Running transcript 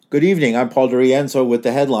Good evening, I'm Paul DeRienzo with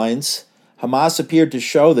the headlines. Hamas appeared to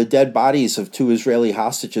show the dead bodies of 2 Israeli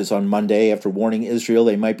hostages on Monday after warning Israel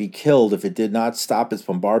they might be killed if it did not stop its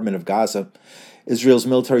bombardment of Gaza. Israel's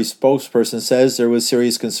military spokesperson says there was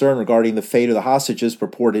serious concern regarding the fate of the hostages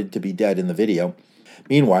purported to be dead in the video.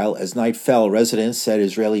 Meanwhile, as night fell, residents said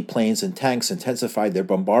Israeli planes and tanks intensified their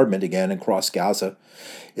bombardment again across Gaza.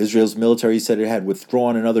 Israel's military said it had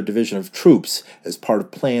withdrawn another division of troops as part of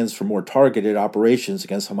plans for more targeted operations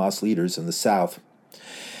against Hamas leaders in the south.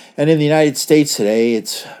 And in the United States today,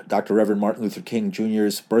 it's Dr. Reverend Martin Luther King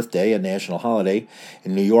Jr.'s birthday, a national holiday.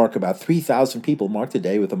 In New York, about 3,000 people marked the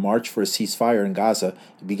day with a march for a ceasefire in Gaza.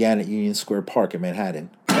 It began at Union Square Park in Manhattan.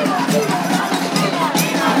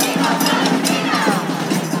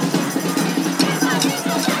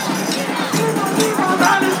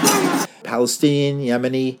 Palestinian,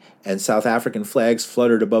 Yemeni, and South African flags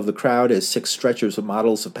fluttered above the crowd as 6 stretchers with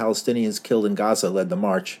models of Palestinians killed in Gaza led the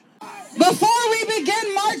march. Before we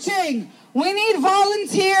begin marching, we need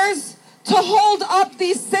volunteers to hold up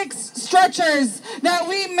these 6 stretchers that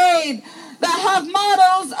we made that have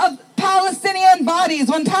models of Palestinian bodies.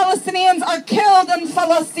 When Palestinians are killed in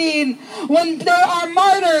Palestine, when they are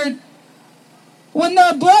martyred, when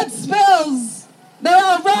their blood spills, they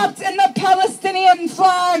are wrapped in the Palestinian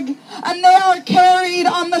flag and they are carried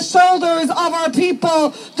on the shoulders of our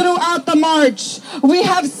people throughout the march. We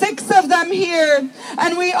have 6 of them here,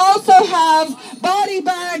 and we also have body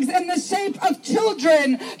bags in the shape of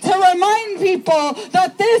children to remind people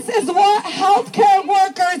that this is what healthcare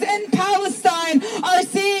workers in Palestine are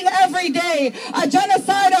seeing every day, a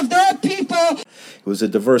genocide of their people. It was a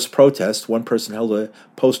diverse protest. One person held a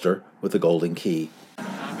poster with a golden key.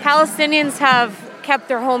 Palestinians have kept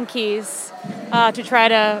their home keys to try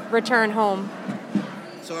to return home.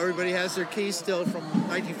 So everybody has their keys still from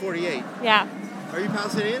 1948? Yeah. Are you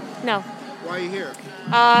Palestinian? No. Why are you here?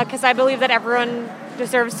 Because I believe that everyone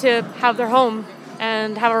deserves to have their home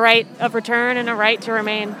and have a right of return and a right to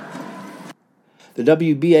remain. The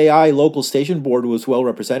WBAI local station board was well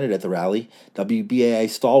represented at the rally. WBAI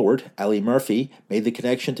stalwart Ali Murphy made the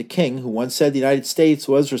connection to King, who once said the United States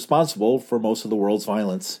was responsible for most of the world's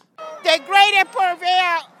violence. The greatest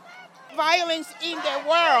purveyor of violence in the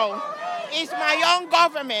world is my own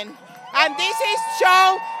government. And this is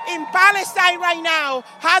shown in Palestine right now,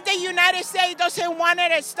 how the United States doesn't want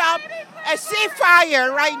to stop a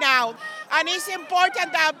ceasefire right now. And it's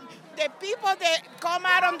important that the people that come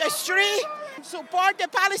out on the street support the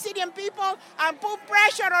Palestinian people and put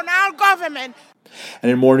pressure on our government.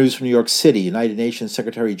 And in more news from New York City, United Nations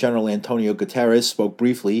Secretary General Antonio Guterres spoke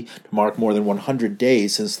briefly to mark more than 100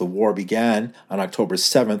 days since the war began on October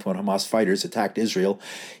 7th when Hamas fighters attacked Israel.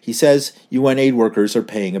 He says UN aid workers are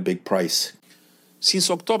paying a big price.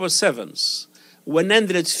 Since October 7th,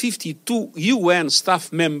 152 UN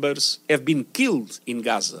staff members have been killed in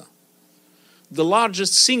Gaza, the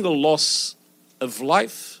largest single loss of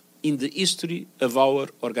life in the history of our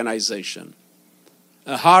organization.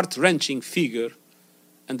 A heart-wrenching figure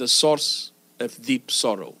and a source of deep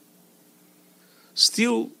sorrow.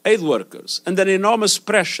 Still, aid workers, under enormous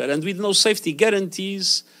pressure and with no safety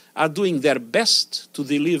guarantees, are doing their best to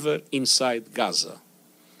deliver inside Gaza.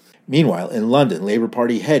 Meanwhile, in London, Labour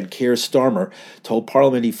Party head Keir Starmer told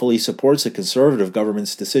Parliament he fully supports the Conservative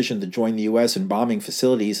government's decision to join the U.S. in bombing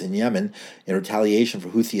facilities in Yemen in retaliation for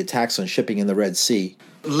Houthi attacks on shipping in the Red Sea.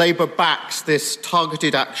 Labour backs this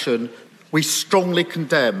targeted action. We strongly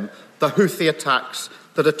condemn the Houthi attacks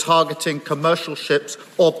that are targeting commercial ships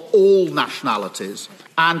of all nationalities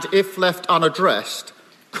and, if left unaddressed,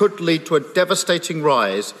 could lead to a devastating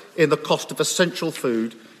rise in the cost of essential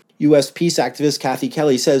food. U.S. peace activist Kathy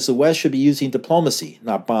Kelly says the West should be using diplomacy,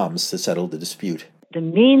 not bombs, to settle the dispute. The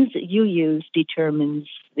means that you use determines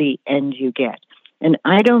the end you get. And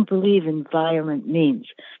I don't believe in violent means.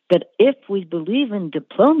 But if we believe in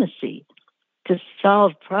diplomacy to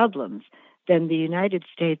solve problems, then the United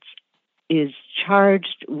States is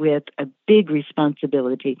charged with a big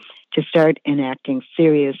responsibility to start enacting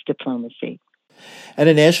serious diplomacy. And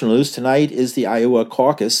in national news, tonight is the Iowa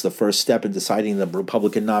caucus, the first step in deciding the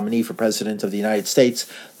Republican nominee for President of the United States.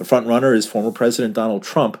 The frontrunner is former President Donald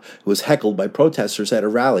Trump, who was heckled by protesters at a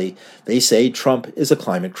rally. They say Trump is a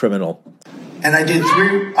climate criminal. And I did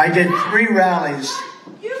three rallies.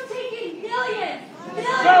 You've taken millions.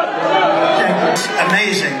 It's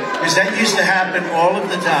amazing, because that used to happen all of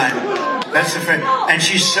the time. That's the fact. And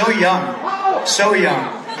she's so young, so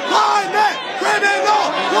young. Climate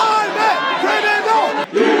criminal! Climate criminal!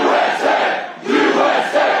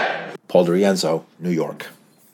 Paul DeRienzo, New York.